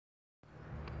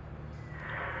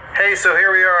Hey, so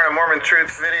here we are in a Mormon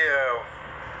Truth video.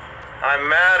 I'm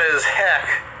mad as heck,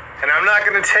 and I'm not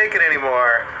going to take it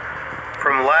anymore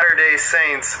from Latter-day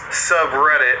Saints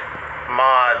subreddit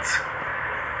mods.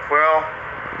 Well,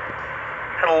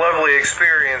 had a lovely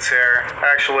experience here.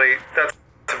 Actually, that's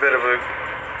a bit of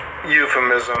a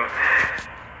euphemism.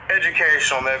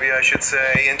 Educational, maybe I should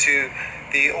say, into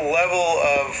the level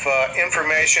of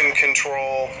information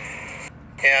control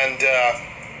and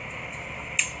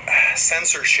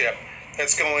censorship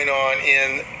that's going on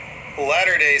in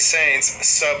Latter-day Saints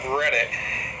subreddit.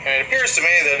 And it appears to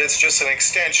me that it's just an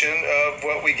extension of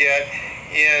what we get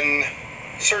in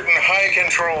certain high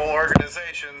control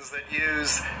organizations that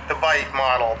use the BITE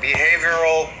model: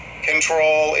 behavioral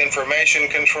control, information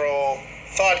control,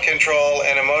 thought control,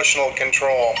 and emotional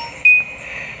control.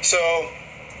 So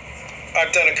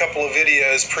I've done a couple of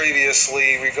videos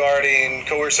previously regarding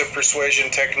coercive persuasion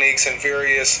techniques in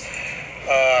various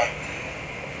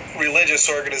religious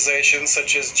organizations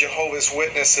such as Jehovah's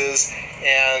Witnesses,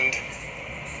 and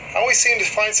I always seem to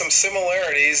find some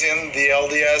similarities in the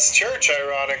LDS Church,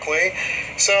 ironically.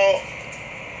 So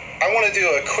I want to do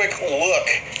a quick look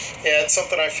at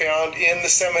something I found in the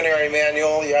seminary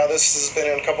manual. Yeah, this has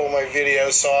been in a couple of my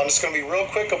videos, so I'm just going to be real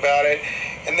quick about it,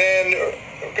 and then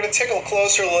we're going to take a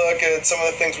closer look at some of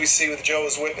the things we see with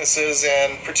Jehovah's Witnesses,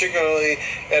 and particularly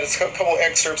at a couple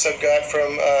excerpts I've got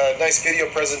from a nice video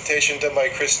presentation done by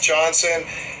Chris Johnson,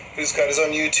 who's got his own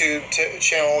YouTube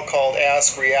channel called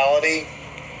Ask Reality,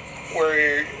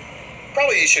 where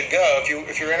probably you should go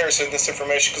if you're interested in this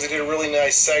information, because he did a really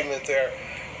nice segment there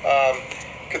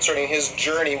concerning his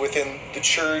journey within the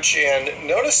church and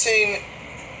noticing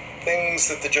things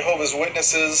that the Jehovah's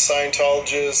Witnesses,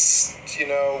 Scientologists,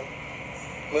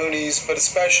 Moonies, but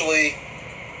especially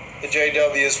the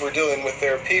JWs were doing with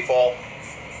their people,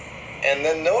 and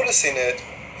then noticing it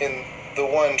in the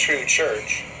one true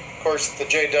church. Of course, the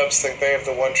JWs think they have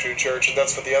the one true church, and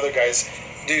that's what the other guys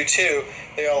do too.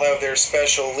 They all have their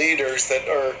special leaders that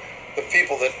are the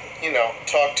people that,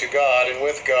 talk to God and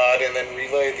with God and then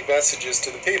relay the messages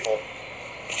to the people.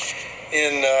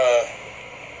 In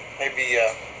maybe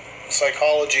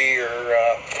psychology or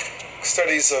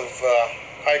studies of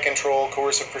high control,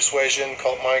 coercive persuasion,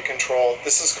 cult mind control,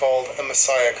 this is called a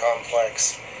Messiah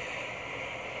complex.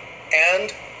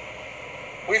 And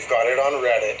we've got it on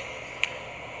Reddit.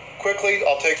 Quickly,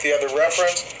 I'll take the other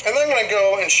reference, and then I'm going to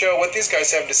go and show what these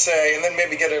guys have to say, and then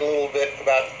maybe get a little bit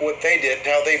about what they did and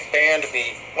how they banned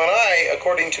me, when I,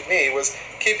 according to me, was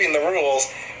keeping the rules,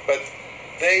 but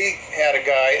they had a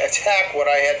guy attack what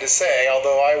I had to say,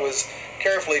 although I was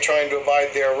carefully trying to abide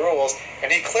their rules,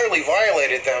 and he clearly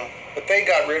violated them, but they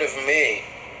got rid of me,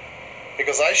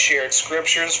 because I shared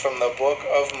scriptures from the Book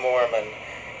of Mormon,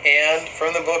 and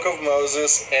from the Book of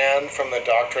Moses, and from the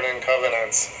Doctrine and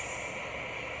Covenants.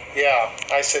 Yeah,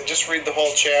 I said just read the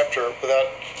whole chapter without,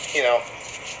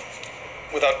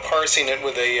 without parsing it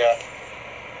with a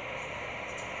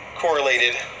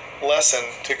correlated lesson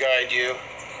to guide you.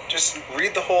 Just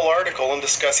read the whole article and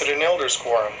discuss it in Elders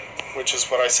Quorum, which is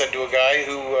what I said to a guy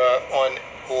who, on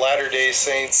Latter-day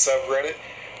Saints subreddit,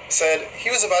 said he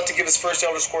was about to give his first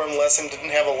Elders Quorum lesson,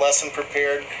 didn't have a lesson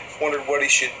prepared, wondered what he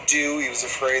should do. He was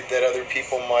afraid that other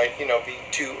people might, be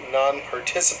too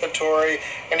non-participatory,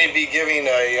 and he'd be giving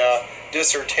a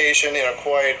dissertation in a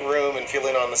quiet room and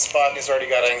feeling on the spot, and he's already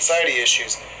got anxiety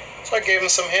issues. So I gave him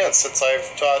some hints, since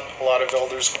I've taught a lot of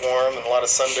Elders Quorum and a lot of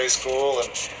Sunday school and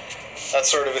that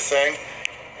sort of a thing,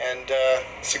 and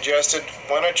suggested,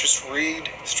 why not just read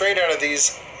straight out of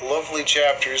these lovely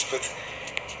chapters with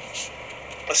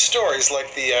stories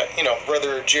like the,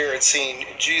 Brother Jared seeing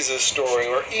Jesus story,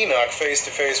 or Enoch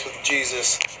face-to-face with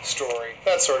Jesus story,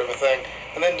 that sort of a thing,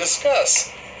 and then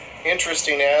discuss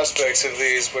interesting aspects of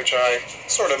these, which I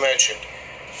sort of mentioned,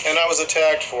 and I was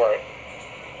attacked for it.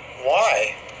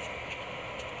 Why?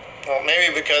 Well,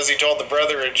 maybe because he told the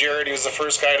Brother Jared he was the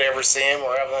first guy to ever see him,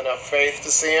 or have enough faith to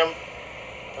see him,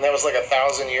 and that was like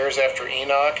 1,000 years after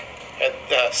Enoch had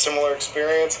a similar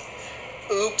experience.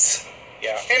 Oops.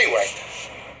 Yeah, anyway.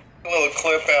 A little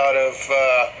clip out of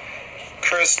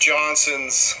Chris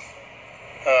Johnson's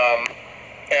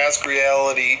Ask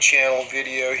Reality channel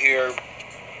video here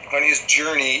on his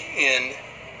journey in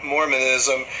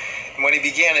Mormonism, and when he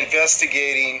began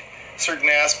investigating certain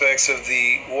aspects of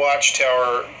the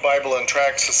Watchtower Bible and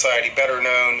Tract Society, better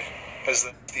known as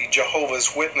the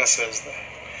Jehovah's Witnesses,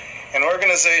 an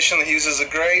organization that uses a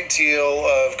great deal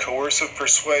of coercive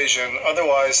persuasion,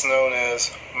 otherwise known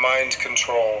as mind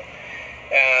control.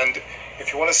 And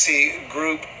if you want to see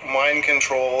group mind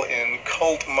control and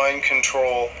cult mind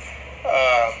control,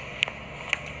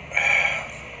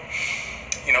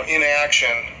 in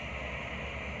action,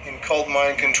 in cult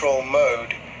mind control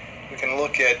mode, we can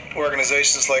look at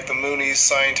organizations like the Moonies,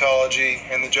 Scientology,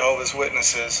 and the Jehovah's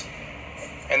Witnesses,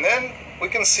 and then we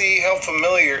can see how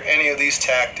familiar any of these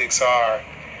tactics are.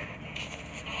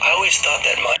 I always thought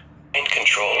that mind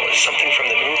control is something from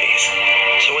the movies.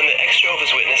 So when the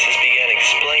ex-Jehovah's Witnesses began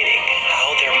explaining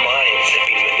how their minds had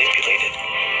been manipulated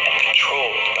and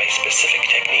controlled by specific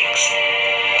techniques,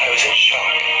 I was in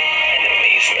shock and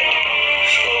amazement.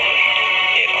 Slowly,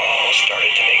 it all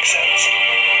started to make sense.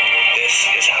 This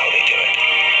is how they do it.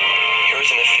 Here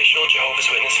is an official Jehovah's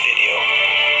Witness video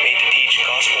made to teach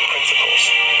gospel principles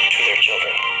to their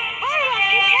children.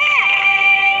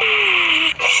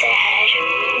 Sad.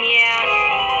 Yeah.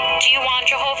 Do you want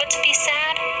Jehovah to be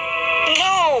sad?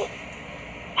 No.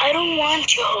 I don't want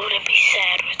Jehovah to be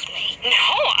sad with me.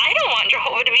 No, I don't want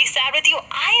Jehovah to be sad with you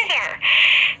either.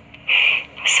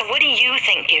 So what do you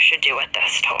think you should do with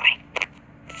this toy?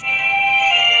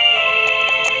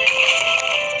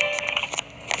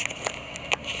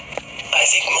 I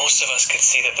think most of us could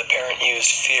see that the parent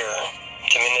used fear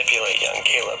to manipulate young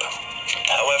Caleb.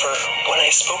 However, when I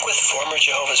spoke with former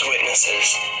Jehovah's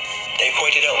Witnesses, they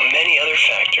pointed out many other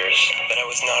factors that I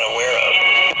was not aware of.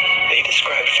 They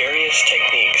described various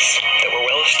techniques that were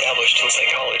well established in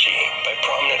psychology by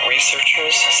prominent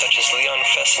researchers such as Leon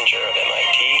Fessinger of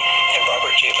MIT and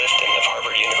Robert J. Lifton of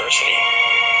Harvard University.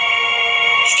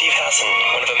 Steve Hassan,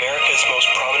 one of America's most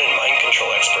prominent mind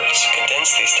control experts,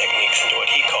 condensed these techniques into what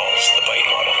he calls the bite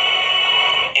model.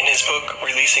 In his book,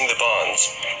 Releasing the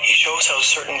Bonds, he shows how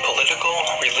certain political,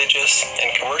 religious,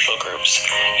 and commercial groups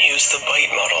use the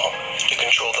bite model to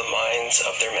control the minds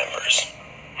of their members.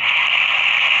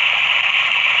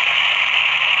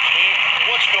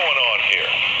 What's going on here?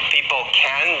 People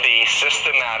can be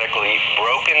systematically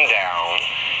broken down,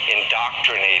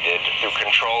 indoctrinated through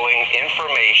controlling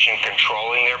information,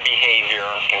 controlling their behavior,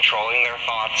 controlling their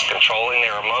thoughts, controlling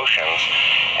their emotions,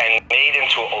 and made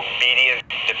into obedient,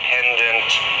 dependent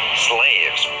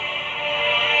slaves.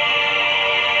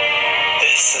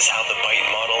 This is how the bite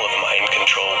model of mind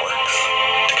control works.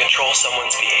 To control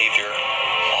someone's behavior,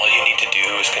 all you need to do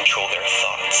is control their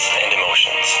thoughts and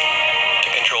emotions. To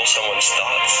control someone's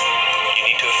thoughts, you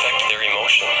need to affect their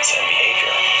emotions and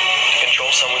behavior. To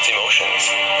control someone's emotions,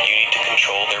 you need to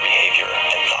control their behavior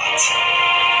and thoughts.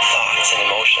 Thoughts and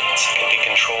emotions can be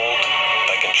controlled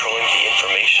by controlling the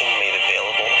information made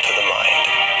available to the mind.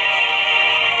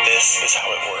 This is how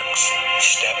it works,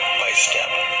 step by step,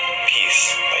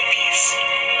 piece by piece.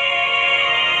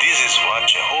 This is what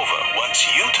Jehovah wants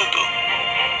you to do.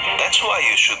 That's why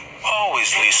you should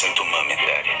always listen to Mom and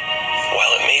Daddy.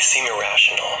 While it may seem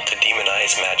irrational to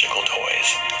demonize magical toys,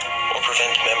 or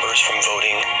prevent members from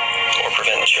voting, or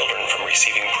prevent children from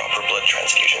receiving proper blood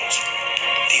transfusions,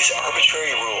 these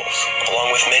arbitrary rules,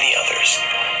 along with many others,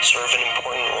 serve an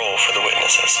important role for the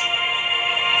witnesses.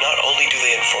 Not only do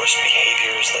they enforce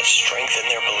behaviors that strengthen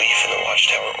their belief in the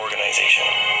Watchtower organization,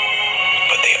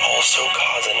 but they also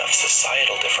cause enough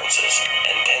societal differences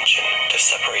and tension to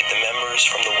separate the members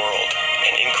from the world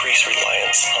and increase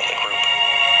reliance on the group.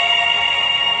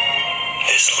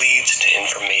 This leads to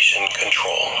information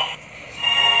control.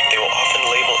 They will often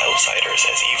label outsiders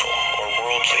as evil or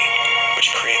worldly,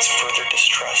 which creates further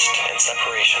distrust and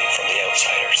separation from the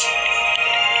outsiders.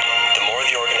 The more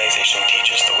the organization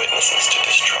teaches the witnesses to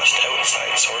distrust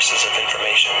outside sources of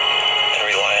information and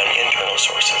rely on internal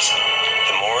sources,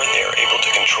 the more they are able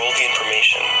to control the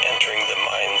information entering the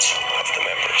minds of the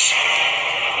members.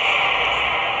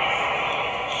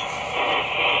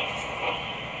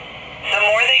 The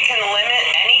more they can limit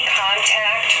any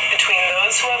contact between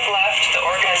those who have left the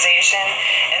organization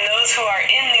and those who are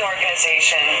in the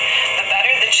organization, the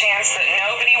better the chance that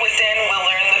nobody within will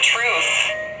learn the truth.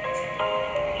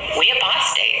 We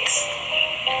apostates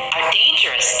are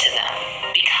dangerous to them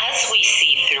because we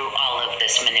see through all of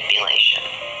this manipulation.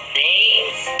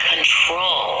 They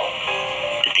control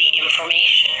the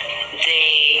information.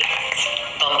 They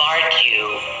bombard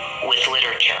you with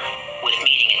literature, with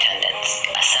meeting attendance,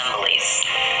 assemblies,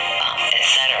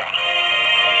 etc.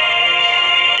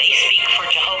 They speak for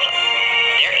Jehovah.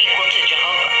 They're equal to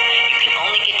Jehovah. You can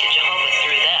only get to Jehovah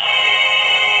through them.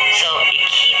 So it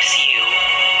keeps you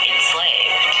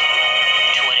enslaved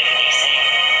to whatever they say.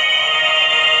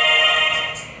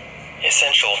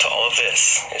 Essential to all of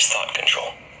this is thought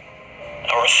control.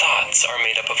 Our thoughts are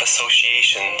made up of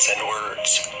associations and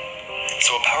words.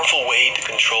 So a powerful way to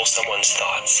control someone's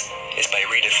thoughts is by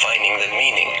redefining the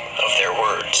meaning of their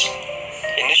words.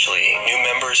 Initially, new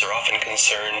members are often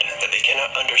concerned that they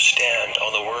cannot understand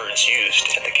all the words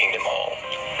used at the Kingdom Hall.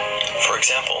 For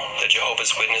example, the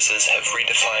Jehovah's Witnesses have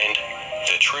redefined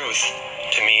the truth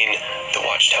to mean the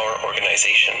Watchtower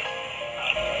organization.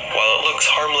 While it looks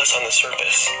harmless on the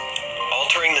surface,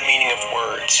 altering the meaning of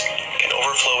words can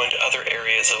overflow into other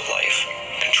areas of life,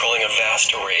 controlling a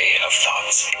vast array of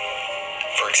thoughts.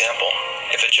 For example,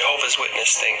 if a Jehovah's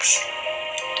Witness thinks,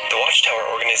 the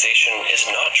Watchtower organization is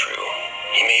not true,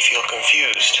 he may feel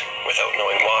confused without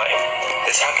knowing why.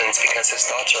 This happens because his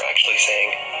thoughts are actually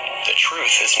saying, the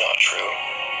truth is not true.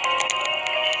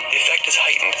 The effect is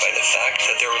heightened by the fact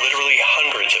that there are literally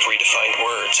hundreds of redefined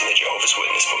words in the Jehovah's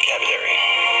Witness vocabulary.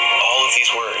 All of these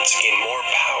words gain more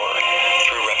power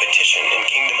through repetition in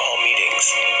Kingdom Hall meetings,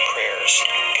 prayers,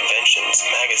 conventions,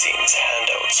 magazines,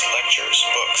 handouts, lectures,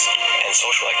 books, and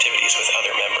social activities with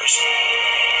other members.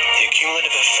 The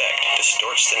cumulative effect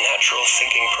distorts the natural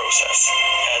thinking process,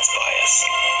 adds bias,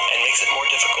 and makes it more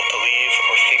difficult to leave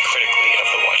or think critically of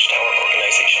the Watchtower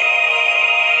organization.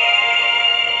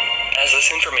 As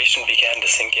this information began to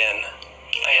sink in,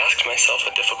 I asked myself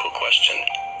a difficult question.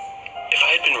 If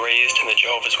I had been raised in the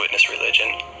Jehovah's Witness religion,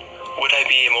 would I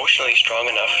be emotionally strong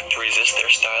enough to resist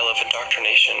their style of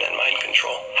indoctrination and mind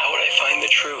control? How would I find the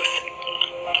truth?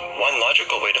 One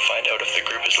logical way to find out if the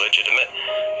group is legitimate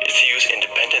is to use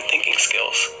independent thinking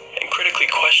skills and critically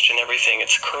question everything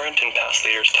its current and past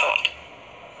leaders taught.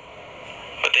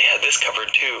 But they had this covered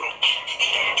too.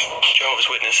 Jehovah's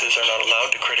Witnesses are not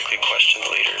allowed to critically question the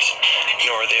leaders,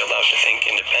 nor are they allowed to think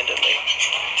independently.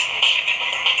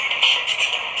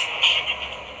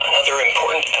 Another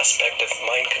important aspect of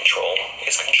mind control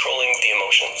is controlling the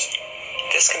emotions.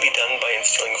 This can be done by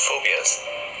instilling phobias,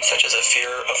 such as a fear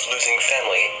of losing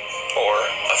family or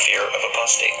a fear of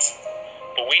apostates.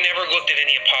 But we never looked at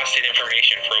any apostate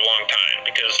information for a long time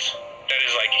because that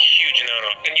is like a huge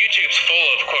no-no. And YouTube's full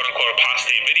of quote-unquote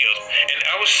apostate videos. And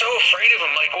I was so afraid of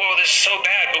them, like, whoa, this is so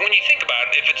bad. But when you think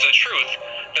about it, if it's the truth,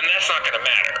 then that's not going to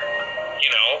matter, you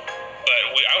know? But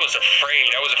I was afraid.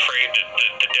 I was afraid that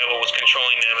the devil was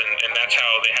controlling them, and that's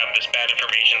how they have this bad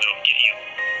information that'll get you.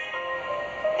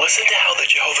 Listen to how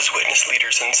the Jehovah's Witness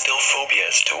leaders instill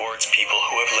phobias towards people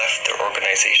who have left their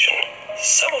organization,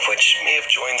 some of which may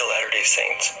have joined the Latter-day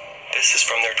Saints. This is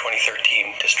from their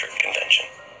 2013 district convention.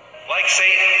 Like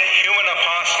Satan, human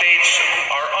apostates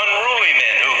are unruly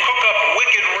men who cook up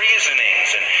wicked reasonings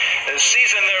and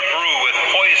season their brew with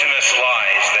poisonous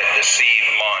lies that deceive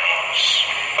minds.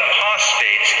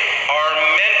 Apostates are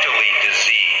mentally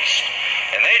diseased,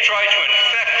 and they try to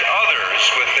infect others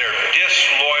with their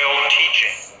disloyal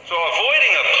teaching. So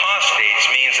avoiding apostates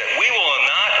means that we will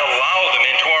not allow them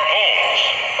into our homes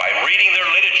by reading their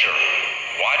literature,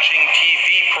 watching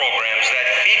TV programs that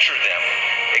feature them,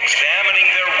 examining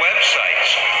their websites,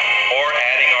 or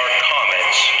adding our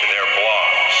comments to their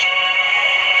blogs.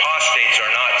 Apostates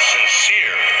are not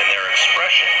sincere in their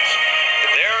expressions.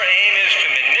 Their aim is to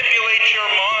manipulate your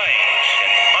minds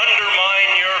and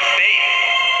undermine your faith.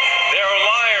 They are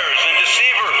liars and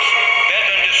deceivers, bent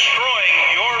on destroying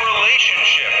your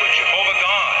relationship with Jehovah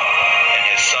God and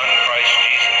His Son, Christ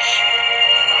Jesus.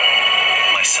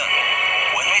 My son,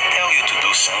 when we tell you to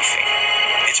do something,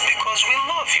 it's because we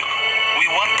love you. We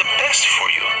want the best for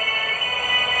you.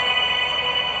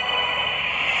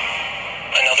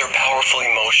 Another powerful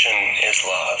emotion is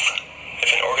love. If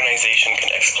an organization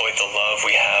can exploit the love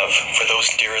we have for those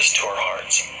dearest to our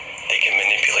hearts, they can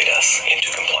manipulate us into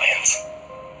compliance.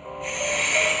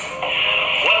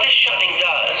 What this shutting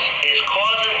does is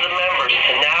causes the members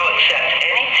to now accept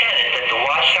any tenet that the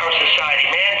Watchtower Society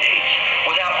mandates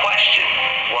without question.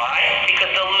 Why? Because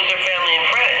they'll lose their family and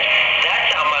friends. That's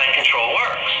how mind control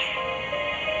works.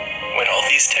 When all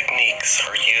these techniques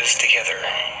are used together,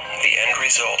 the end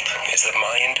result is that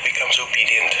mind becomes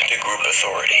obedient to group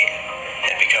authority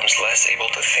and becomes less able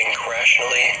to think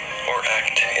rationally or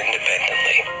act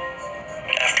independently.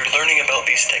 After learning about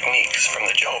these techniques from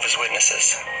the Jehovah's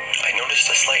Witnesses, I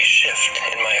noticed a slight shift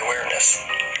in my awareness.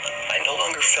 I no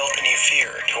longer felt any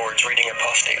fear towards reading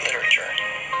apostate literature.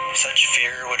 Such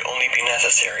fear would only be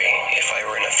necessary if I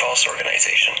were in a false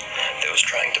organization that was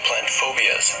trying to plant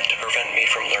phobias to prevent me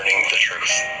from learning the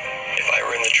truth. If I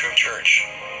were in the true church,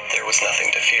 there was nothing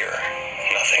to fear,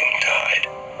 nothing to hide.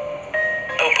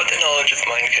 I will put the knowledge of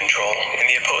mind control in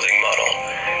the opposing model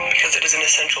because it is an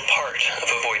essential part of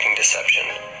avoiding deception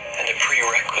and a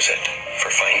prerequisite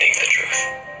for finding the truth.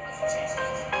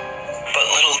 But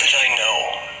little did I know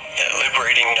that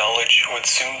liberating knowledge would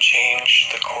soon change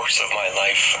the course of my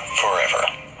life forever.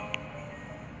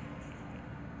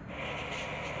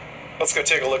 Let's go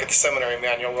take a look at the seminary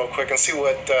manual real quick and see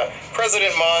what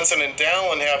President Monson and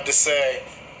Dowland have to say.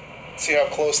 See how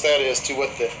close that is to what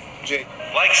the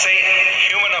Like Satan,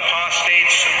 human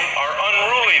apostates are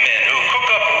unruly men who cook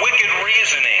up wicked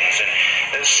reasonings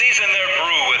and season their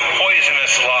brew with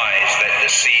poisonous lies that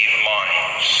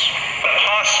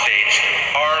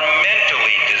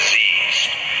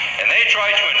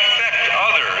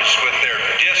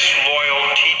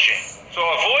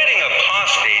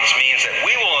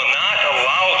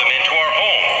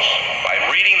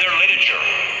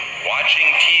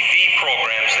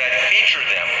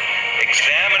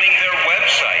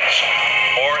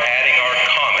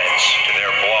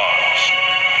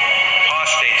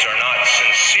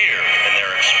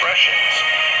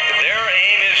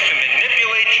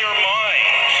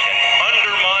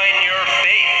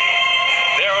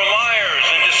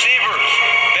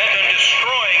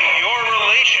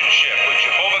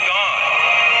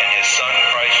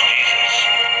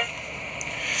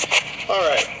All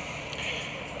right.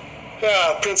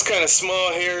 Print's kind of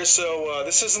small here, so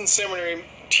this isn't seminary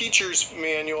teacher's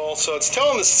manual, so it's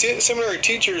telling the seminary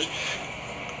teachers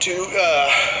to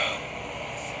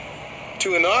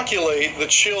inoculate the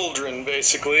children,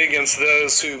 basically, against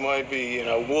those who might be,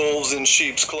 wolves in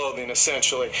sheep's clothing,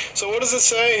 essentially. So what does it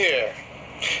say here?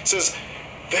 It says,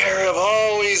 there have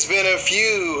always been a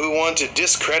few who want to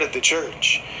discredit the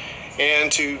church and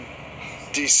to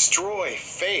destroy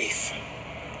faith.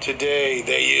 Today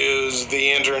they use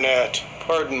the internet.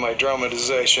 Pardon my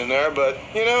dramatization there, but,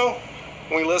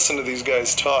 when we listen to these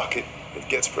guys talk, it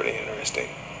gets pretty interesting.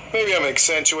 Maybe I'm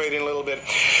accentuating a little bit.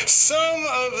 Some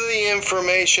of the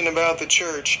information about the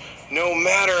church, no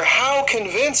matter how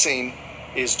convincing,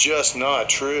 is just not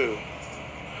true.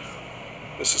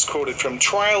 This is quoted from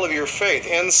Trial of Your Faith,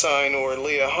 Ensign or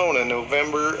Liahona,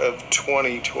 November of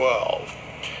 2012.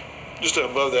 Just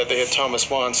above that, they had Thomas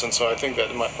Monson, so I think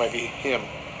that might be him.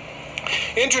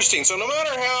 Interesting. So no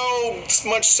matter how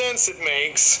much sense it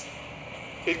makes,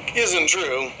 it isn't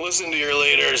true. Listen to your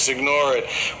leaders, ignore it.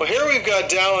 Well, here we've got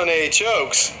Dallin H.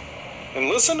 Oaks, and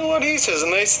listen to what he says.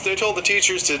 And they told the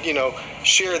teachers to,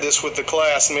 share this with the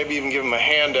class and maybe even give them a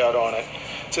handout on it.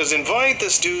 It says, invite the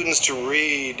students to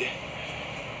read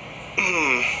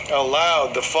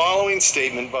aloud the following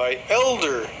statement by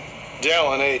Elder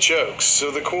Dallin H. Oaks. So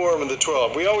the Quorum of the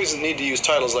 12. We always need to use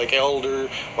titles like elder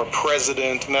or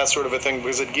president and that sort of a thing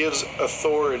because it gives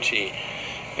authority,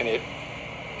 and it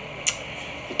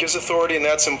gives authority, and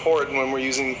that's important when we're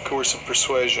using coercive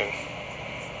persuasion.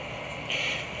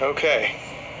 Okay.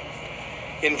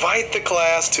 Invite the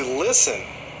class to listen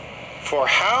for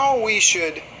how we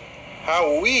should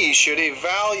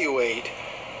evaluate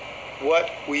what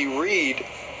we read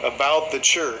about the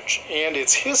church and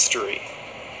its history.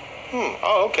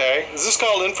 Oh, okay. Is this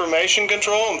called information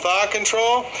control and thought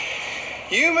control?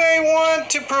 You may want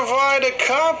to provide a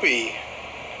copy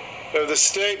of the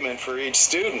statement for each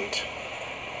student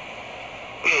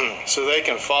so they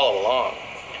can follow along.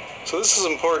 So this is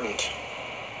important.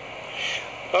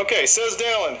 Okay, says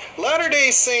Dallin,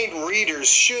 Latter-day Saint readers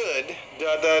should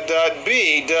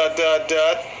be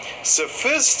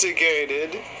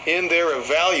sophisticated in their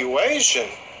evaluation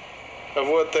of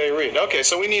what they read. Okay,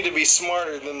 so we need to be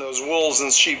smarter than those wolves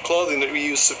in sheep clothing that we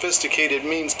use sophisticated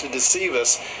means to deceive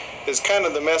us, is kind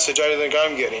of the message I think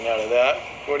I'm getting out of that.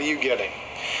 What are you getting?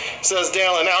 Says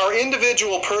Dallin, our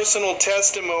individual personal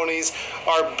testimonies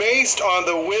are based on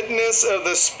the witness of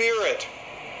the Spirit,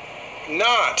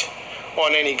 not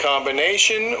on any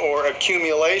combination or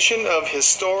accumulation of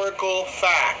historical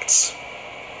facts.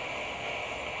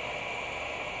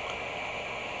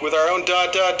 With our own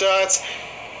dots,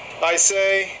 I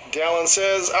say, Dallin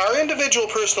says, our individual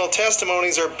personal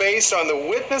testimonies are based on the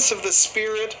witness of the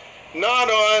Spirit, not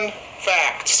on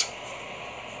facts.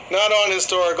 Not on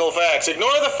historical facts.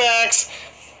 Ignore the facts.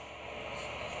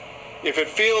 If it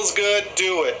feels good,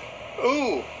 do it.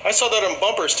 Ooh, I saw that on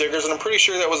bumper stickers, and I'm pretty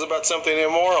sure that was about something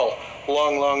immoral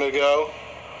long ago.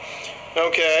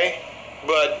 Okay,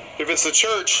 but if it's the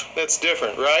church, that's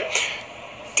different, right?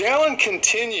 Dallin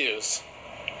continues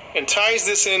and ties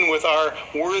this in with our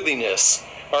worthiness,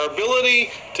 our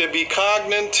ability to be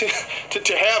cognate, to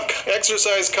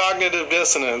exercise cognitive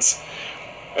dissonance.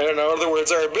 In other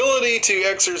words, our ability to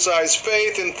exercise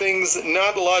faith in things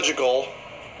not logical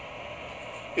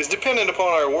is dependent upon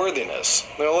our worthiness.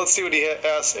 Now let's see what he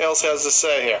else has to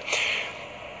say here.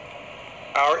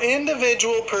 Our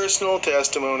individual personal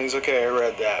testimonies. Okay, I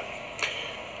read that.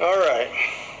 All right.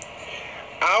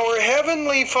 Our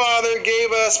Heavenly Father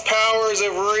gave us powers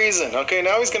of reason. Okay,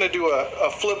 now he's going to do a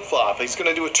flip-flop. He's going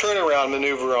to do a turnaround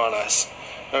maneuver on us.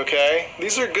 Okay,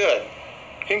 these are good.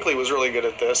 Hinckley was really good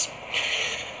at this.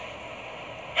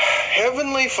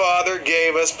 Heavenly Father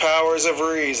gave us powers of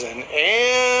reason,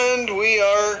 and we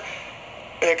are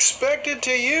expected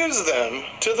to use them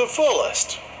to the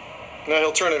fullest. Now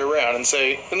he'll turn it around and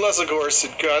say, unless of course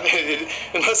it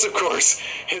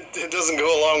doesn't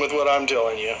go along with what I'm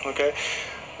telling you. Okay,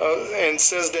 and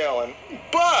says Dallin,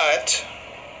 but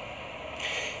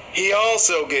he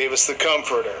also gave us the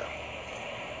Comforter,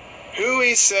 who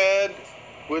he said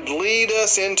would lead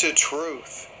us into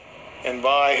truth, and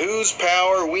by whose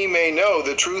power we may know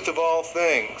the truth of all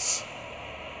things.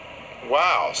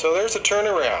 Wow, so there's a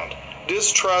turnaround.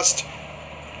 Distrust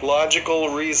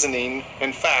logical reasoning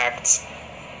and facts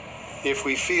if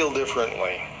we feel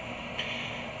differently.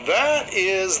 That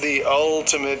is the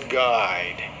ultimate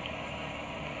guide.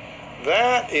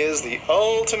 That is the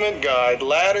ultimate guide.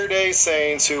 Latter-day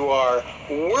Saints who are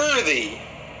worthy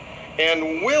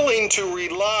and willing to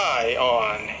rely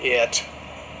on it.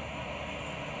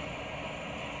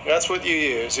 That's what you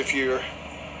use if you're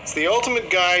It's the ultimate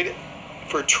guide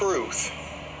for truth.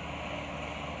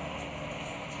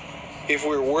 If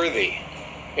we're worthy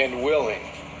and willing.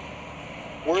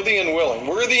 Worthy and willing.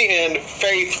 Worthy and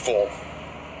faithful.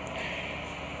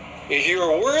 If you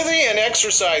are worthy and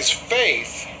exercise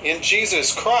faith in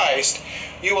Jesus Christ,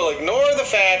 you will ignore the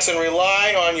facts and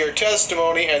rely on your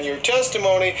testimony, and your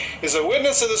testimony is a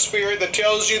witness of the Spirit that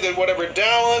tells you that whatever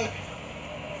Dallin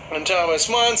and Thomas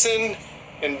Monson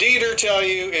and Dieter tell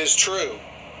you is true.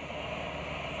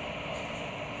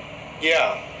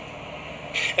 Yeah.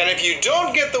 And if you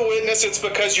don't get the witness, it's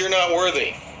because you're not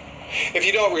worthy. If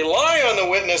you don't rely on the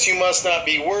witness, you must not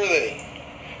be worthy.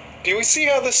 Do we see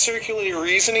how this circular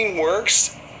reasoning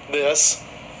works? This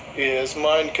is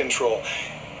mind control.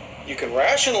 You can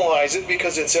rationalize it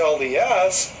because it's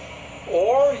LDS,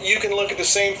 or you can look at the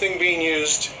same thing being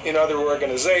used in other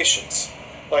organizations,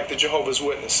 like the Jehovah's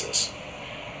Witnesses.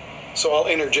 So I'll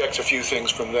interject a few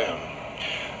things from them.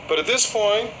 But at this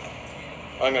point,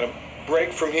 I'm going to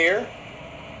break from here.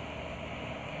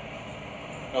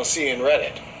 I'll see you in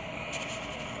Reddit.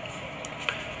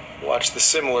 Watch the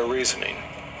similar reasoning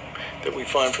that we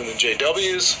find from the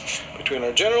JWs between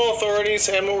our general authorities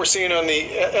and what we're seeing on the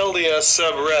LDS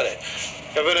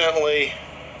subreddit. Evidently,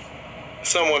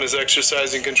 someone is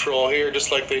exercising control here,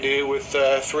 just like they do with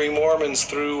 3 Mormons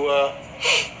through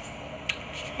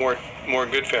More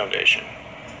Good Foundation.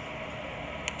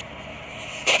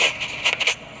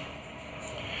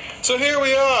 So here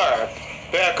we are,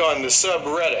 back on the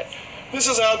subreddit.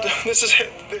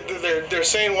 They're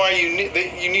saying why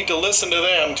you need to listen to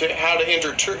them to how to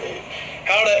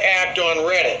act on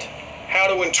Reddit, how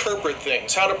to interpret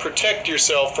things, how to protect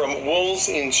yourself from wolves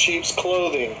in sheep's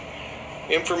clothing.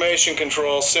 Information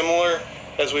control, similar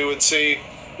as we would see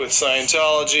with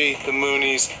Scientology, the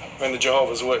Moonies, and the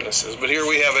Jehovah's Witnesses. But here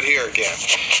we have it here again.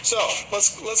 So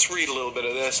let's read a little bit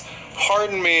of this.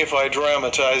 Pardon me if I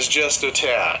dramatize just a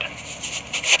tad.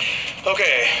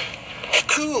 Okay.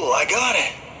 Cool, I got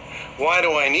it. Why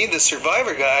do I need the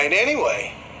survivor guide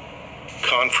anyway?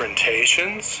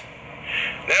 Confrontations?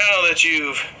 Now that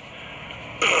you've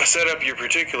set up your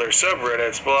particular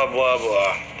subreddits, blah, blah,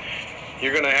 blah,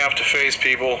 you're going to have to face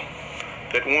people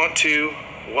that want to,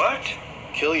 what?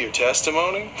 Kill your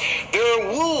testimony? There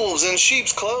are wolves in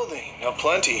sheep's clothing. Now,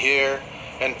 plenty here,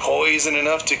 and poison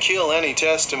enough to kill any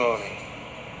testimony.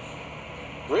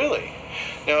 Really?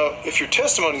 Now, if your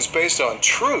testimony is based on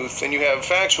truth and you have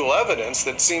factual evidence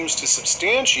that seems to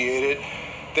substantiate it,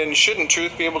 then shouldn't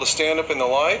truth be able to stand up in the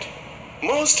light?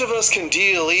 Most of us can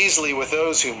deal easily with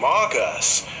those who mock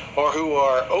us or who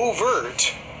are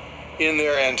overt in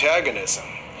their antagonism.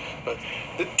 But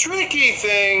the tricky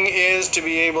thing is to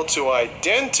be able to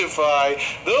identify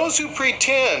those who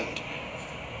pretend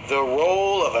the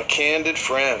role of a candid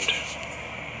friend.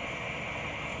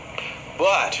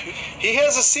 But he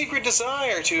has a secret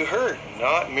desire to hurt,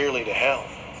 not merely to help.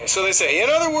 So they say,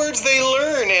 in other words, they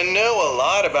learn and know a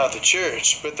lot about the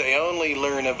church, but they only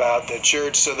learn about the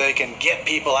church so they can get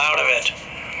people out of it.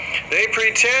 They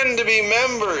pretend to be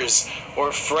members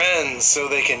or friends so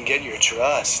they can get your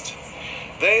trust.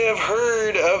 They have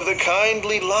heard of the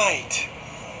kindly light.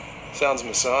 Sounds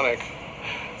Masonic.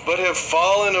 But have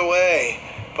fallen away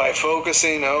by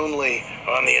focusing only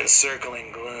on the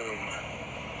encircling gloom.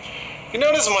 You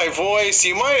notice my voice,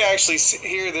 you might actually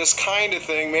hear this kind of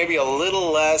thing, maybe a little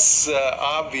less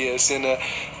obvious in a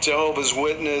Jehovah's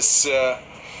Witness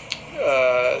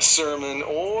sermon,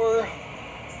 or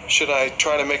should I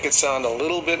try to make it sound a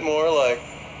little bit more like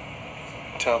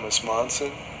Thomas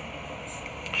Monson,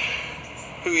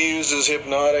 who uses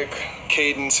hypnotic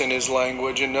cadence in his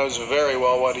language and knows very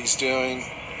well what he's doing,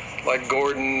 like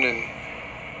Gordon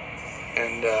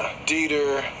and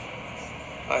Dieter.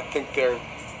 I think they're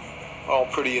all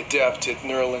pretty adept at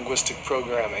neurolinguistic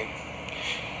programming,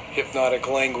 hypnotic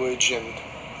language, and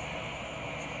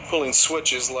pulling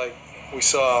switches like we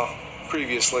saw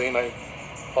previously, and I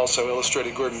also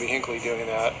illustrated Gordon B. Hinckley doing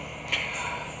that.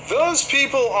 Those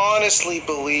people honestly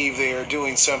believe they are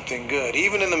doing something good,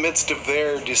 even in the midst of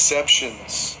their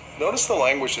deceptions. Notice the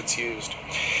language that's used.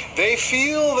 They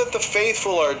feel that the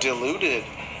faithful are deluded,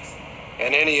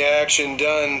 and any action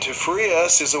done to free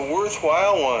us is a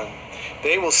worthwhile one.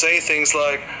 They will say things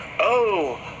like,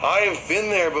 oh, I've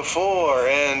been there before,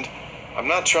 and I'm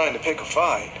not trying to pick a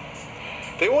fight.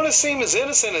 They want to seem as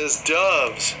innocent as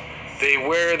doves. They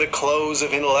wear the clothes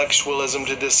of intellectualism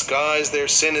to disguise their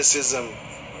cynicism.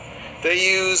 They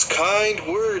use kind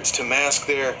words to mask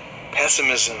their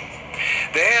pessimism.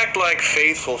 They act like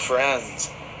faithful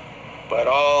friends, but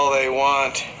all they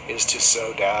want is to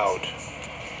sow doubt.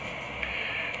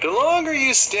 The longer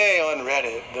you stay on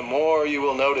Reddit, the more you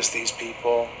will notice these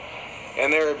people.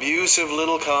 and their abusive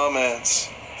little comments.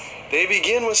 They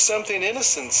begin with something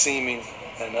innocent seeming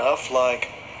enough, like,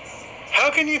 "How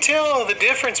can you tell the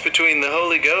difference between the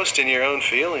Holy Ghost and your own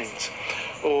feelings?"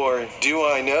 Or, "Do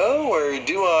I know, or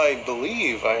do I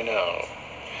believe I know?"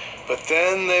 But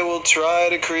then they will try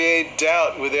to create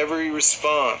doubt with every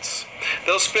response.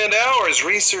 They'll spend hours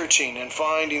researching and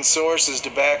finding sources to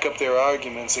back up their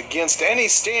arguments against any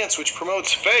stance which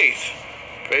promotes faith.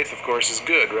 Faith, of course, is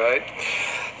good, right?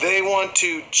 They want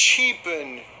to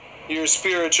cheapen your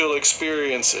spiritual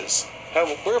experiences.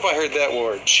 Where have I heard that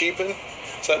word? Cheapen?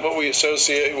 Is that what we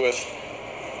associate with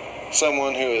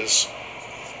someone who has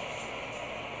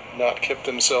not kept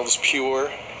themselves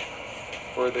pure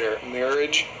for their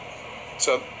marriage?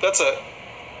 So that's a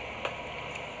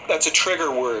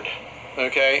trigger word,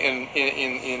 okay, in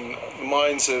the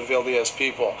minds of LDS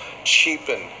people.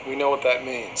 Cheapen. We know what that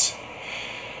means.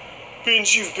 It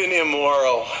means you've been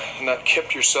immoral and not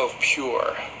kept yourself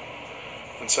pure.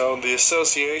 And so the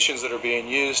associations that are being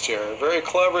used here are very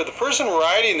clever. The person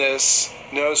writing this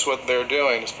knows what they're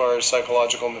doing as far as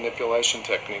psychological manipulation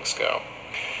techniques go.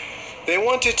 They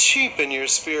want to cheapen your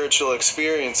spiritual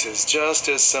experiences just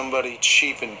as somebody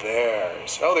cheapened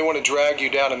theirs. Oh, they want to drag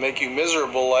you down and make you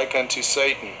miserable like unto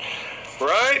Satan.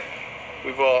 Right?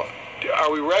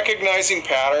 Are we recognizing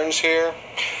patterns here?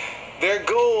 Their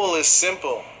goal is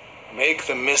simple. Make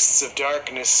the mists of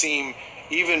darkness seem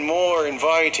even more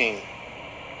inviting.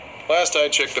 Last I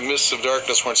checked, the mists of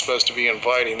darkness weren't supposed to be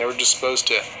inviting. They were just supposed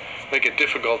to make it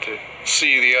difficult to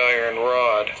see the iron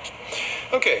rod.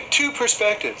 Okay, two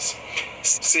perspectives.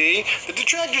 See, the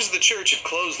detractors of the church have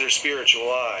closed their spiritual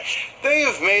eye. They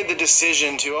have made the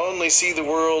decision to only see the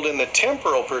world in the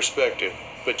temporal perspective.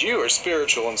 But you are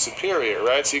spiritual and superior,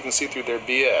 right? So you can see through their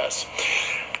BS.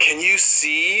 Can you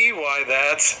see why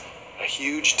that's a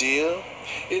huge deal?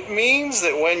 It means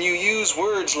that when you use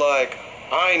words like,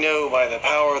 "I know by the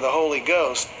power of the Holy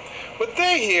Ghost," what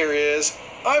they hear is,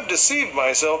 "I've deceived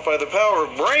myself by the power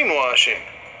of brainwashing."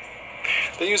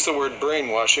 They use the word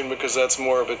brainwashing because that's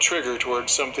more of a trigger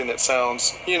towards something that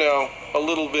sounds, a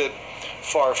little bit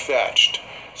far-fetched.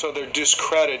 So they're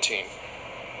discrediting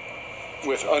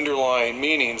with underlying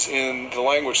meanings in the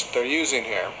language that they're using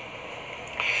here.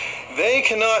 They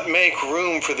cannot make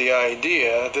room for the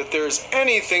idea that there's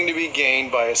anything to be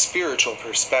gained by a spiritual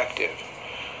perspective.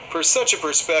 For such a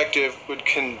perspective would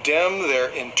condemn their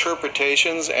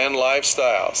interpretations and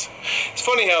lifestyles. It's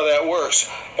funny how that works.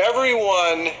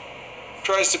 Everyone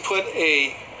tries to put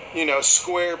a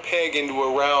square peg into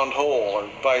a round hole, or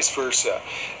vice versa.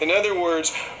 In other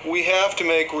words, we have to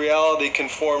make reality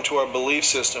conform to our belief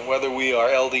system, whether we are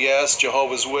LDS,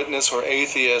 Jehovah's Witness, or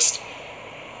atheist,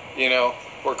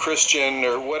 or Christian,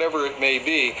 or whatever it may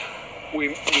be.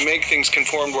 We make things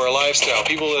conform to our lifestyle.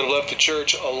 People that have left the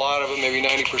church, a lot of them, maybe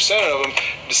 90% of them,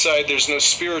 decide there's no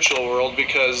spiritual world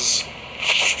because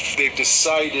they've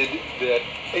decided that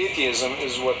atheism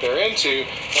is what they're into,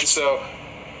 and so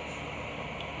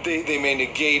they may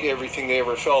negate everything they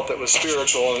ever felt that was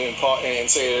spiritual and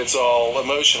say it's all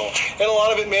emotional. And a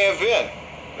lot of it may have been.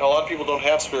 A lot of people don't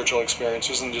have spiritual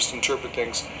experiences and just interpret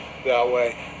things that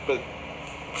way. But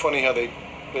funny how they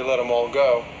let them all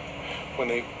go. When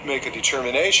they make a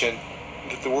determination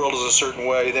that the world is a certain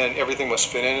way, then everything must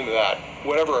fit into that,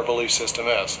 whatever our belief system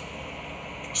is.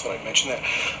 So I mentioned that.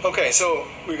 Okay, so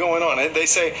we're going on. They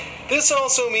say, this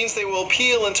also means they will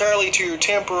appeal entirely to your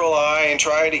temporal eye and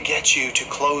try to get you to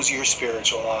close your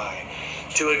spiritual eye,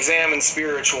 to examine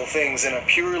spiritual things in a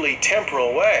purely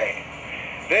temporal way.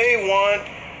 They want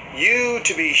you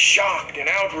to be shocked and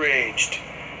outraged.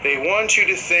 They want you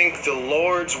to think the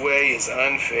Lord's way is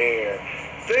unfair.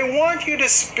 They want you to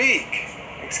speak.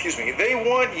 They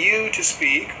want you to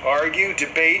speak, argue,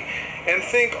 debate, and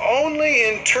think only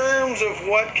in terms of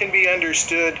what can be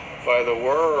understood by the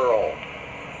world.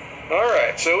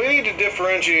 Alright, so we need to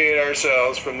differentiate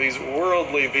ourselves from these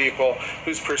worldly people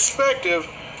whose perspective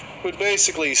would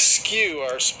basically skew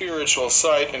our spiritual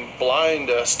sight and blind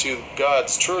us to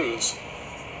God's truths.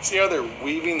 See how they're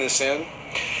weaving this in?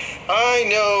 I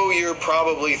know you're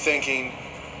probably thinking,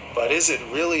 but is it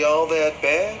really all that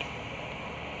bad?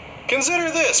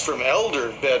 Consider this from Elder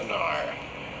Bednar.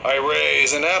 I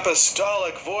raise an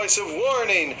apostolic voice of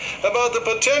warning about the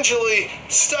potentially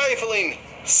stifling,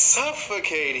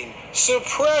 suffocating,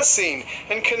 suppressing,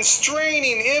 and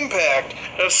constraining impact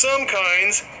of some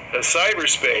kinds of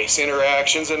cyberspace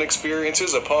interactions and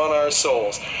experiences upon our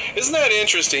souls. Isn't that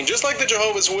interesting? Just like the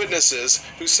Jehovah's Witnesses,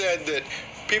 who said that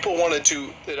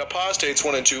that apostates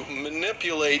wanted to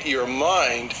manipulate your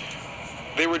mind,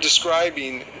 they were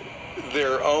describing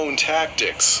their own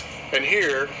tactics. And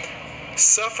here,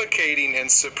 suffocating and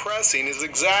suppressing is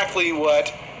exactly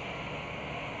what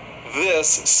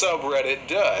this subreddit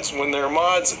does. When their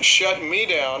mods shut me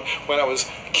down, when I was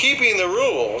keeping the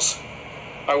rules,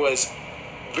 I was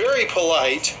very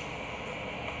polite.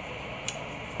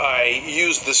 I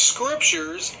used the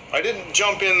scriptures. I didn't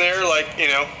jump in there like,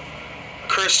 a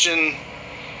Christian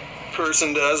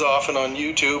person does often on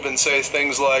YouTube and say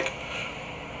things like,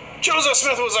 Joseph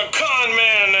Smith was a con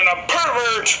man and a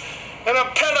pervert and a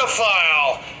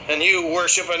pedophile, and you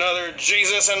worship another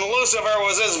Jesus and Lucifer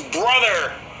was his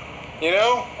brother.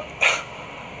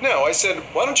 No, I said,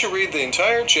 why don't you read the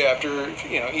entire chapter,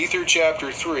 Ether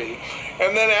chapter 3,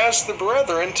 and then ask the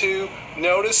brethren to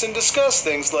notice and discuss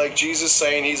things like Jesus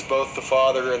saying he's both the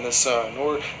Father and the Son,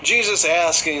 or Jesus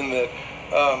asking that,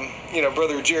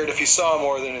 Brother Jared, if he saw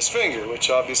more than his finger, which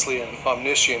obviously an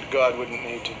omniscient God wouldn't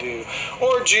need to do,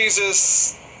 or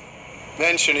Jesus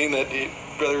mentioning that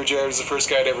Brother Jared was the first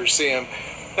guy to ever see him,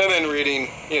 and then reading,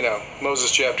 Moses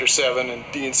chapter 7 and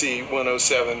D&C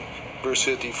 107, verse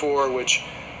 54, which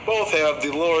both have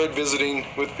the Lord visiting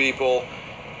with people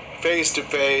face to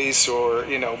face, or,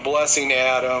 blessing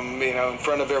Adam, in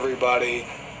front of everybody.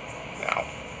 Now,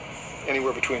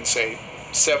 anywhere between, say,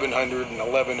 700 and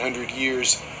 1100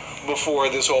 years before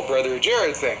this whole Brother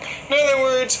Jared thing. In other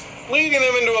words, leading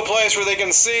them into a place where they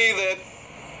can see that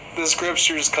the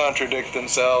scriptures contradict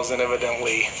themselves, and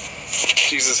evidently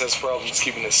Jesus has problems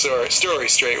keeping his story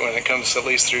straight when it comes, at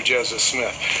least through Joseph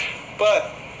Smith. But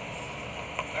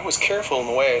I was careful in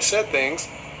the way I said things,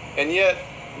 and yet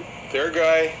their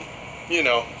guy,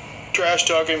 trash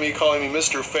talking me, calling me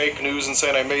Mr. Fake News and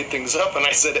saying I made things up, and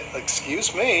I said,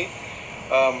 excuse me,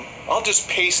 I'll just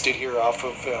paste it here off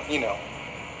of,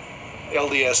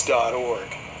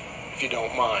 LDS.org, if you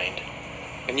don't mind,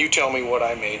 and you tell me what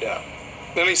I made up.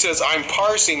 Then he says, I'm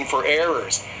parsing for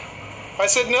errors. I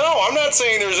said, no, I'm not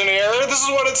saying there's an error. This is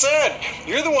what it said.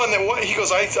 You're the one that, he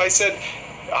goes, I said,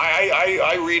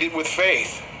 I read it with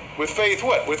faith. With faith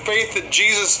what? With faith that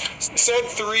Jesus said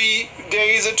 3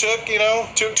 days it took,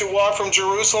 to walk from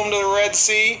Jerusalem to the Red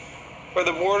Sea, or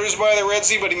the borders by the Red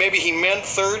Sea, but maybe he meant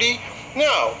 30?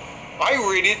 No, I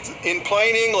read it in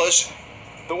plain English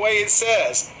the way it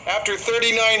says. After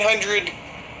 3,900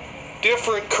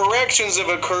 different corrections have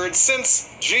occurred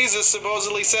since Jesus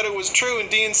supposedly said it was true in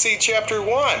D&C chapter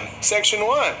 1, section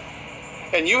 1.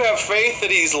 And you have faith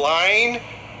that he's lying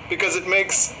because it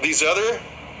makes these other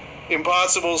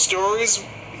impossible stories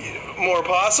more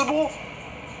possible?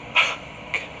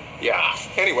 Yeah.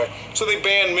 Anyway, so they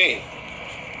banned me.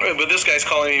 But this guy's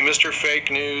calling me Mr. Fake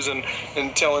News and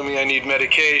telling me I need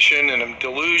medication and I'm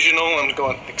delusional. I'm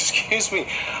going, excuse me,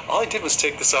 all I did was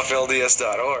take this off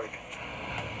LDS.org.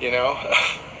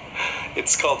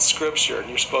 It's called Scripture, and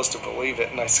you're supposed to believe it.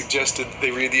 And I suggested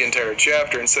they read the entire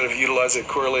chapter instead of utilizing a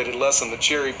correlated lesson that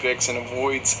cherry picks and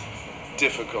avoids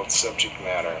difficult subject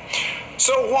matter.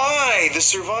 So why the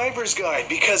Survivor's Guide?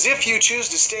 Because if you choose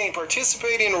to stay and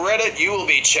participate in Reddit, you will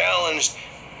be challenged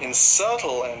in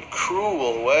subtle and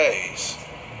cruel ways.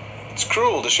 It's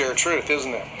cruel to share truth,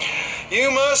 isn't it? You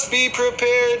must be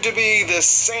prepared to be the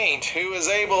saint who is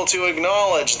able to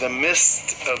acknowledge the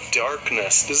mist of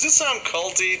darkness. Does this sound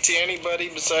culty to anybody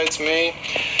besides me?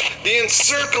 The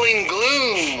encircling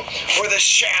gloom, or the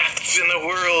shafts in the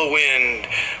whirlwind,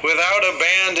 without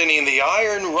abandoning the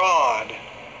iron rod,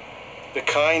 the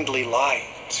kindly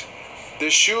light, the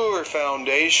sure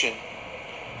foundation.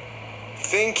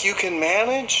 Think you can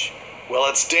manage? Well,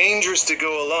 it's dangerous to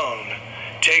go alone.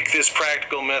 Take this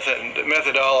practical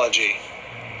methodology.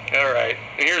 All right,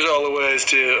 and here's all the ways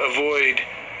to avoid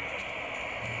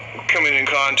coming in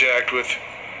contact with,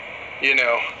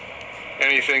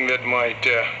 anything that might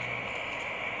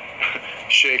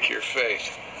shake your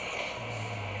faith.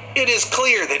 It is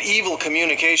clear that evil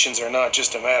communications are not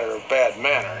just a matter of bad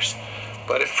manners,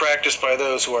 but if practiced by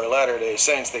those who are Latter-day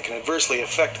Saints, they can adversely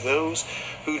affect those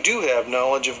who do have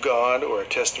knowledge of God or a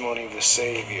testimony of the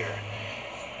Savior.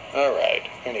 All right,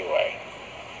 anyway.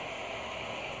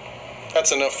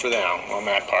 That's enough for now on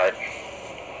that part.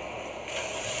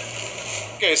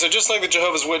 Okay, so just like the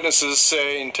Jehovah's Witnesses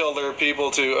say and tell their people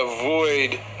to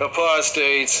avoid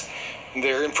apostates,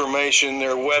 their information,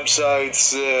 their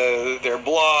websites, their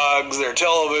blogs, their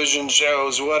television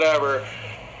shows, whatever,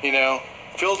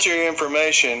 filter your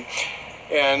information.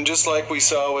 And just like we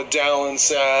saw with Dallin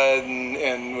said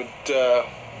and with, the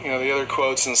other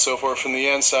quotes and so forth from the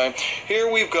Ensign,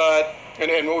 here we've got, and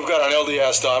we've got on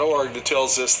LDS.org that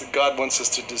tells us that God wants us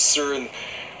to discern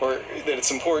or that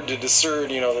it's important to discern,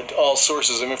 that all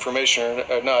sources of information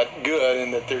are not good,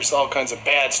 and that there's all kinds of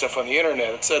bad stuff on the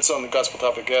internet. That's on the Gospel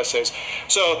Topic Essays.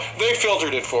 So they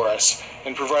filtered it for us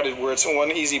and provided where it's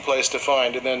one easy place to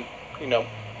find, and then,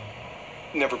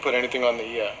 never put anything on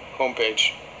the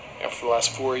homepage for the last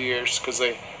 4 years because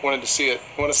they wanted us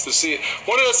to see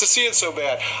it so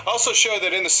bad. Also showed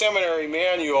that in the seminary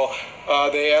manual,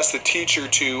 they asked the teacher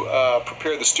to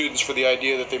prepare the students for the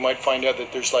idea that they might find out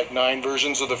that there's like 9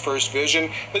 versions of the first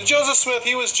vision. But Joseph Smith,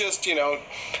 he was just,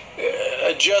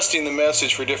 adjusting the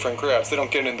message for different crowds. They don't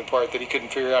get into the part that he couldn't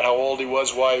figure out how old he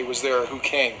was, why he was there, or who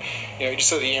came. He just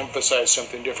said he emphasized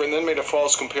something different, and then made a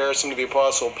false comparison to the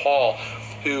Apostle Paul,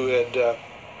 who had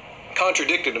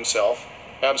contradicted himself.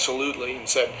 Absolutely, and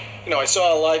said, I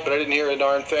saw a light, but I didn't hear a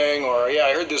darn thing, or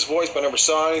I heard this voice, but I never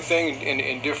saw anything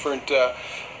in different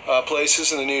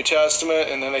places in the New Testament.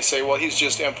 And then they say, well, he's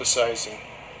just emphasizing,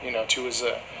 to his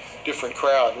different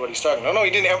crowd what he's talking about. No,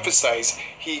 he didn't emphasize.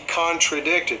 He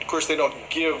contradicted. Of course, they don't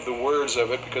give the words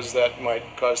of it because that might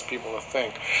cause people to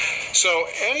think. So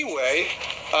anyway,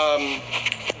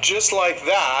 just like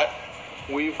that,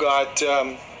 we've got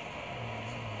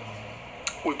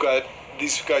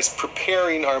these guys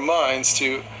preparing our minds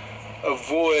to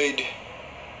avoid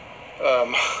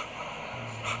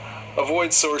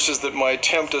sources that might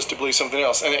tempt us to believe something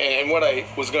else. And what I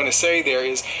was going to say there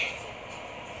is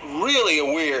really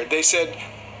weird. They said,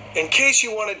 in case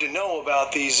you wanted to know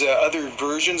about these other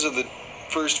versions of the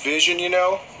first vision,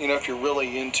 if you're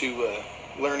really into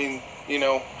learning,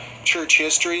 church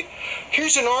history,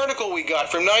 here's an article we got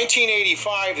from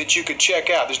 1985 that you could check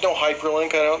out. There's no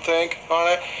hyperlink, I don't think, on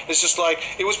it. It's just like,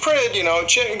 it was printed,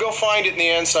 check and go find it in the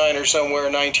Ensign or somewhere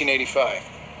in 1985.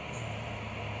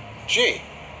 Gee,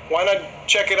 why not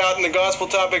check it out in the Gospel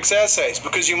Topics Essays?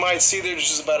 Because you might see there's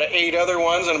just about 8 other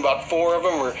ones, and about 4 of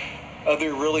them are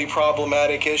other really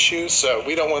problematic issues. So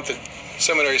we don't want the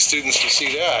seminary students to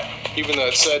see that, even though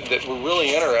it said that we're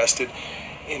really interested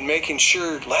in making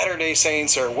sure Latter-day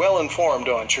Saints are well informed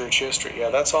on church history.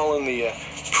 Yeah, that's all in the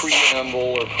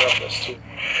preamble or preface too.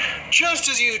 Just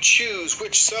as you choose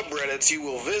which subreddits you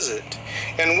will visit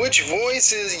and which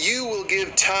voices you will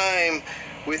give time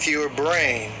with your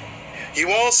brain, you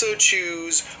also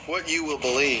choose what you will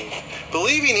believe.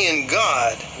 Believing in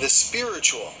God, the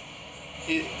spiritual,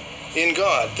 in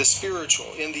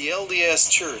the LDS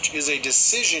Church, is a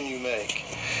decision you make.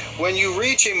 When you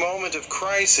reach a moment of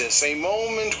crisis, a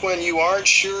moment when you aren't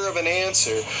sure of an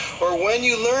answer, or when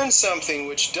you learn something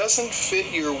which doesn't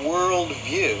fit your world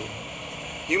view,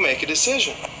 you make a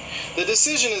decision. The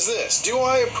decision is this: do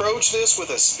I approach this with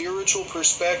a spiritual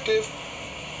perspective,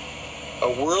 a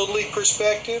worldly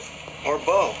perspective, or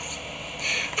both?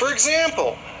 For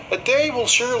example, a day will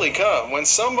surely come when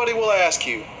somebody will ask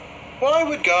you, why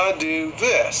would God do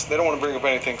this? They don't want to bring up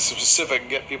anything specific and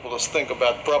get people to think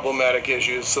about problematic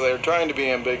issues, so they're trying to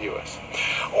be ambiguous.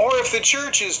 Or if the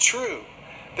church is true,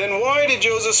 then why did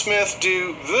Joseph Smith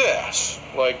do this?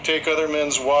 Like take other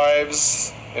men's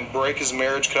wives and break his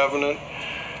marriage covenant?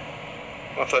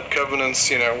 I thought covenants,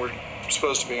 were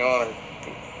supposed to be honored.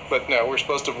 But no, we're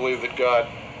supposed to believe that God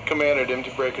commanded him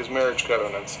to break his marriage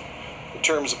covenants, the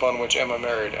terms upon which Emma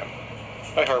married him.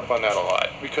 I harp on that a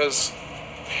lot, because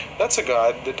that's a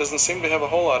God that doesn't seem to have a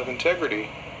whole lot of integrity,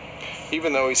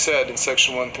 even though he said in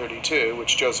section 132,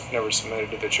 which Joseph never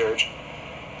submitted to the church,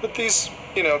 that these,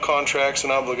 contracts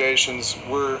and obligations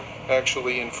were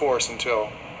actually in force until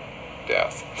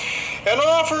death. And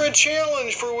offer a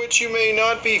challenge for which you may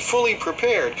not be fully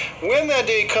prepared. When that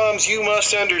day comes, you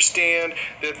must understand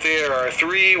that there are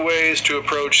 3 ways to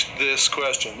approach this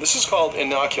question. This is called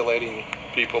inoculating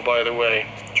people, by the way,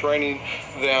 training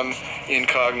them in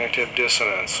cognitive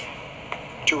dissonance,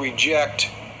 to reject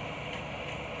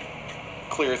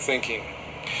clear thinking.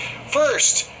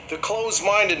 First, the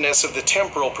closed-mindedness of the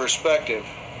temporal perspective.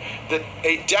 That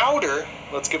a doubter,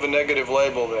 let's give a negative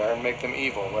label there and make them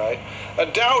evil, right? A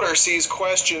doubter sees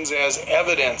questions as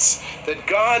evidence that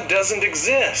God doesn't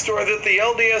exist or that the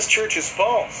LDS Church is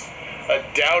false. A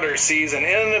doubter sees an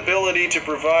inability to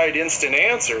provide instant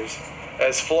answers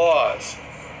as flaws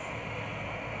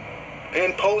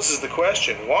and poses the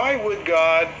question, why would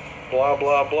God blah,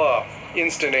 blah, blah?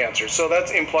 Instant answer. So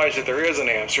that implies that there is an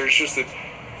answer. It's just that,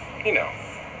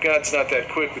 God's not that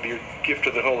quick with your gift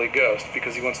of the Holy Ghost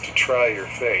because he wants to try your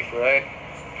faith, right?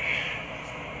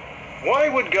 Why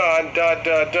would God ...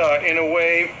 in a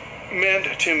way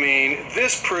meant to mean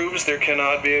this proves there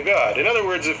cannot be a God. In other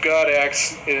words, if God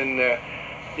acts in,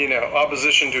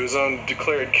 opposition to his own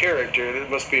declared character, there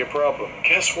must be a problem.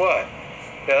 Guess what?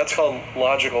 Yeah, that's called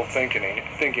logical thinking,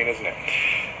 isn't it?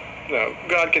 No,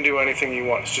 God can do anything He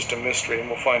wants. It's just a mystery, and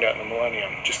we'll find out in the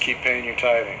millennium. Just keep paying your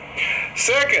tithing.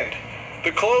 Second,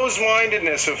 the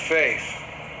closed-mindedness of faith.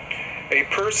 A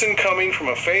person coming from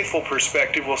a faithful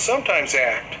perspective will sometimes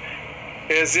act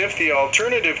as if the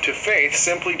alternative to faith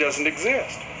simply doesn't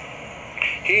exist.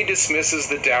 He dismisses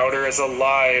the doubter as a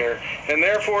liar, and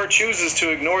therefore chooses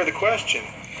to ignore the question.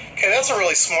 Okay, that's a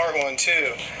really smart one,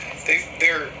 too.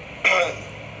 They're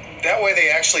that way they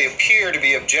actually appear to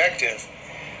be objective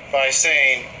by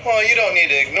saying, well, you don't need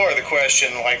to ignore the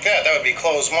question like that. That would be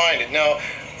closed-minded. No,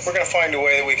 we're going to find a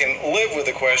way that we can live with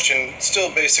the question, still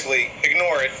basically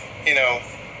ignore it,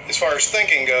 as far as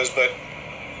thinking goes, but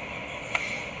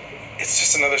it's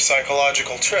just another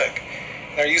psychological trick.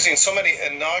 They're using so many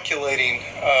inoculating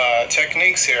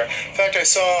techniques here. In fact, I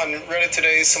saw on Reddit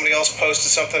today, somebody else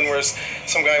posted something where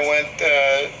some guy went,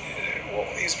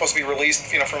 he's supposed to be released,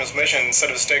 from his mission.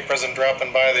 Instead of a stake president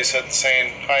dropping by, they said,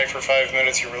 saying, hi, for 5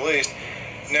 minutes, you're released.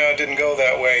 No, it didn't go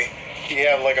that way. He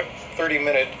had like a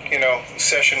 30-minute,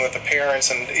 session with the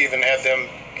parents, and even had them,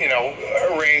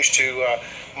 arranged to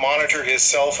monitor his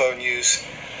cell phone use.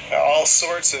 All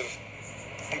sorts of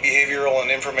behavioral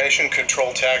and information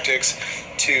control tactics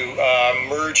to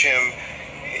merge him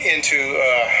into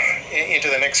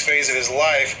the next phase of his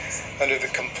life under the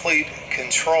complete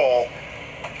control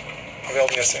of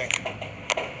LDS Inc.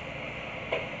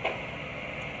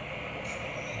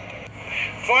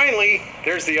 Finally,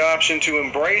 there's the option to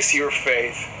embrace your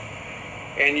faith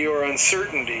and your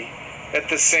uncertainty at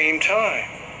the same time.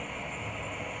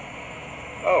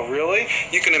 Oh, really?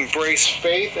 You can embrace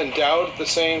faith and doubt at the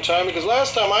same time? Because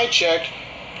last time I checked,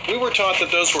 we were taught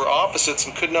that those were opposites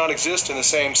and could not exist in the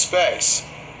same space.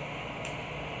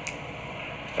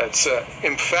 That's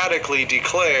emphatically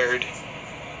declared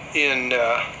in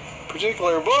a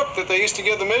particular book that they used to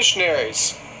give the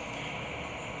missionaries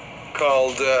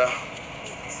called,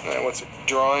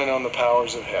 Drawing on the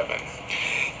Powers of Heaven.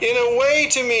 In a way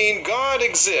to mean God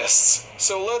exists,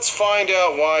 so let's find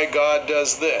out why God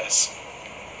does this.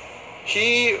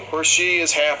 He or she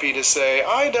is happy to say,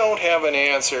 I don't have an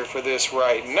answer for this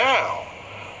right now,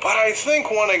 but I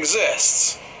think one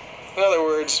exists. In other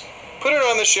words, put it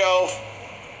on the shelf,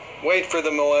 wait for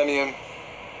the millennium,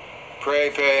 pray,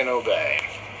 pay, and obey.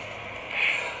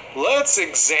 Let's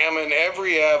examine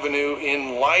every avenue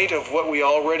in light of what we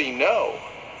already know.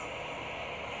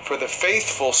 For the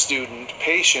faithful student,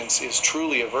 patience is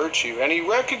truly a virtue, and he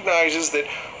recognizes that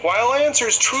while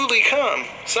answers truly come,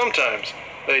 sometimes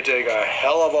they take a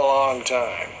hell of a long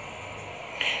time.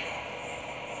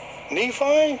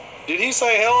 Nephi? Did he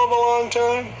say hell of a long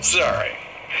time? Sorry.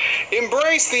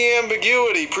 Embrace the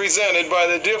ambiguity presented by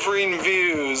the differing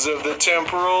views of the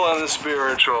temporal and the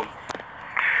spiritual.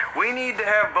 We need to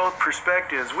have both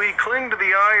perspectives. We cling to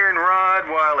the iron rod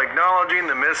while acknowledging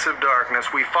the mists of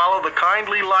darkness. We follow the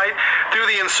kindly light through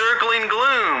the encircling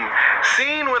gloom.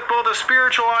 Seen with both a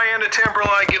spiritual eye and a temporal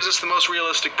eye gives us the most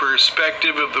realistic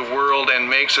perspective of the world and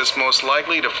makes us most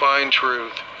likely to find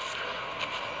truth.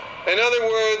 In other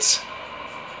words,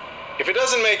 if it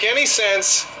doesn't make any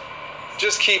sense,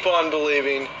 just keep on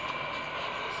believing.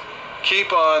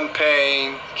 Keep on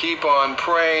paying. Keep on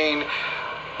praying.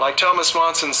 Like Thomas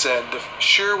Monson said, the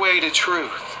sure way to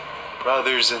truth,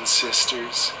 brothers and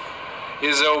sisters,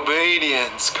 is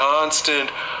obedience, constant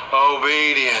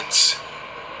obedience.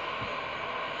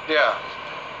 Yeah,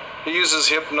 he uses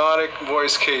hypnotic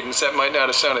voice cadence. That might not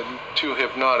have sounded too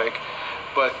hypnotic,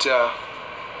 but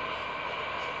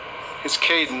his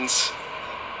cadence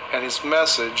and his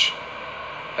message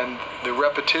and the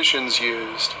repetitions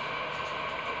used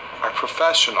are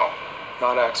professional,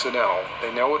 not accidental.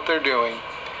 They know what they're doing.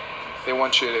 They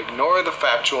want you to ignore the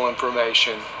factual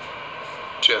information,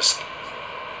 just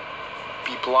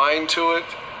be blind to it,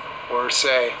 or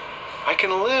say, I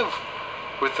can live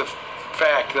with the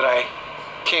fact that I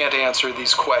can't answer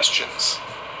these questions.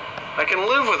 I can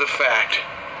live with the fact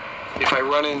if I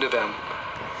run into them.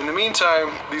 In the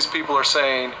meantime, these people are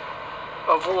saying,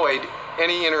 avoid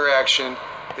any interaction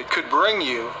that could bring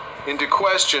you into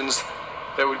questions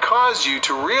that would cause you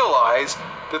to realize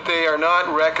that they are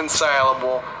not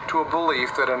reconcilable to a belief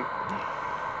that an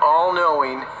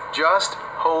all-knowing, just,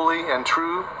 holy, and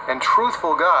true and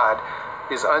truthful God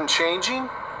is unchanging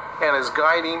and is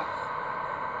guiding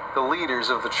the leaders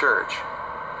of the church.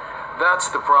 That's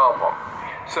the problem.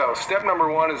 So, step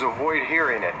number one is avoid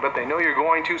hearing it, but they know you're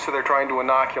going to, so they're trying to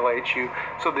inoculate you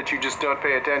so that you just don't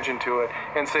pay attention to it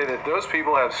and say that those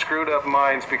people have screwed up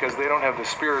minds because they don't have the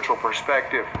spiritual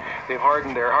perspective. They've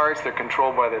hardened their hearts, they're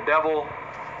controlled by the devil,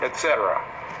 etc.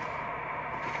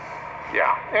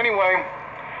 Yeah, anyway,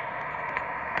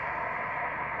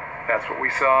 that's what we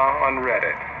saw on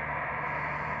Reddit.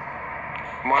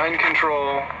 Mind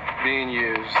control being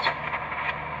used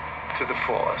to the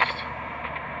fullest.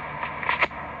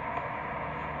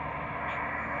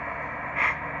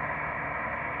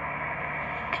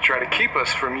 To try to keep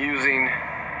us from using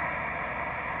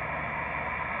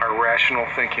our rational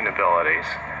thinking abilities.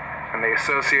 And they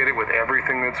associate it with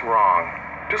everything that's wrong.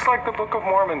 Just like the Book of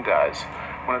Mormon does,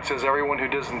 when it says everyone who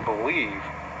doesn't believe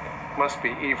must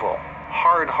be evil,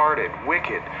 hard-hearted,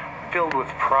 wicked, filled with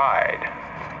pride.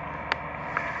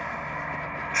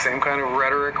 The same kind of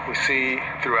rhetoric we see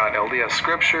throughout LDS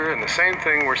scripture, and the same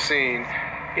thing we're seeing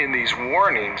in these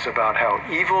warnings about how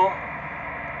evil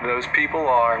those people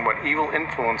are and what evil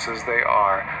influences they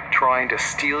are, trying to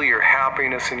steal your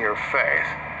happiness and your faith,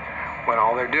 when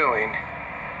all they're doing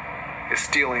is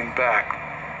stealing back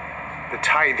the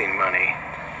tithing money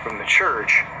from the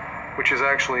church, which is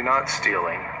actually not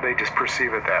stealing. They just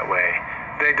perceive it that way.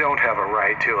 They don't have a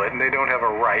right to it, and they don't have a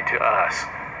right to us.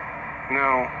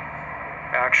 No,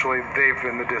 actually, they've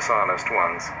been the dishonest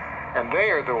ones. And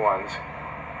they are the ones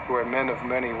who are men of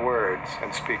many words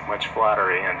and speak much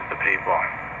flattery into the people.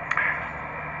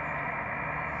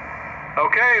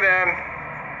 Okay then,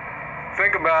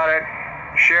 think about it,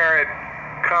 share it,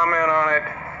 comment on it,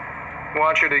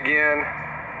 watch it again.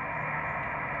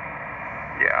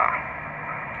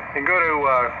 Yeah. And go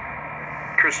to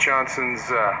Chris Johnson's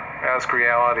Ask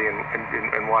Reality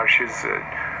and watch his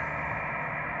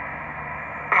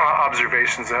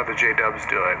observations of how the J-Dubs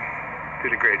do it.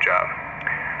 Did a great job.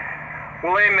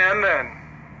 Well, amen then.